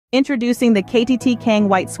Introducing the KTT Kang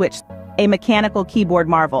White Switch, a mechanical keyboard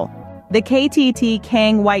marvel. The KTT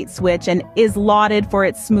Kang White Switch is lauded for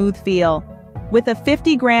its smooth feel. With a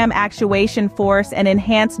 50-gram actuation force and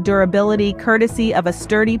enhanced durability courtesy of a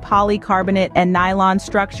sturdy polycarbonate and nylon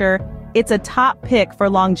structure, it's a top pick for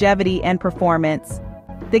longevity and performance.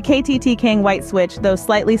 The KTT Kang White Switch, though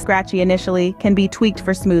slightly scratchy initially, can be tweaked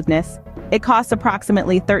for smoothness. It costs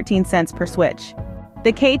approximately 13 cents per switch.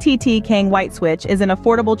 The KTT Kang White Switch is an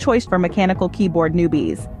affordable choice for mechanical keyboard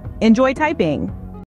newbies. Enjoy typing!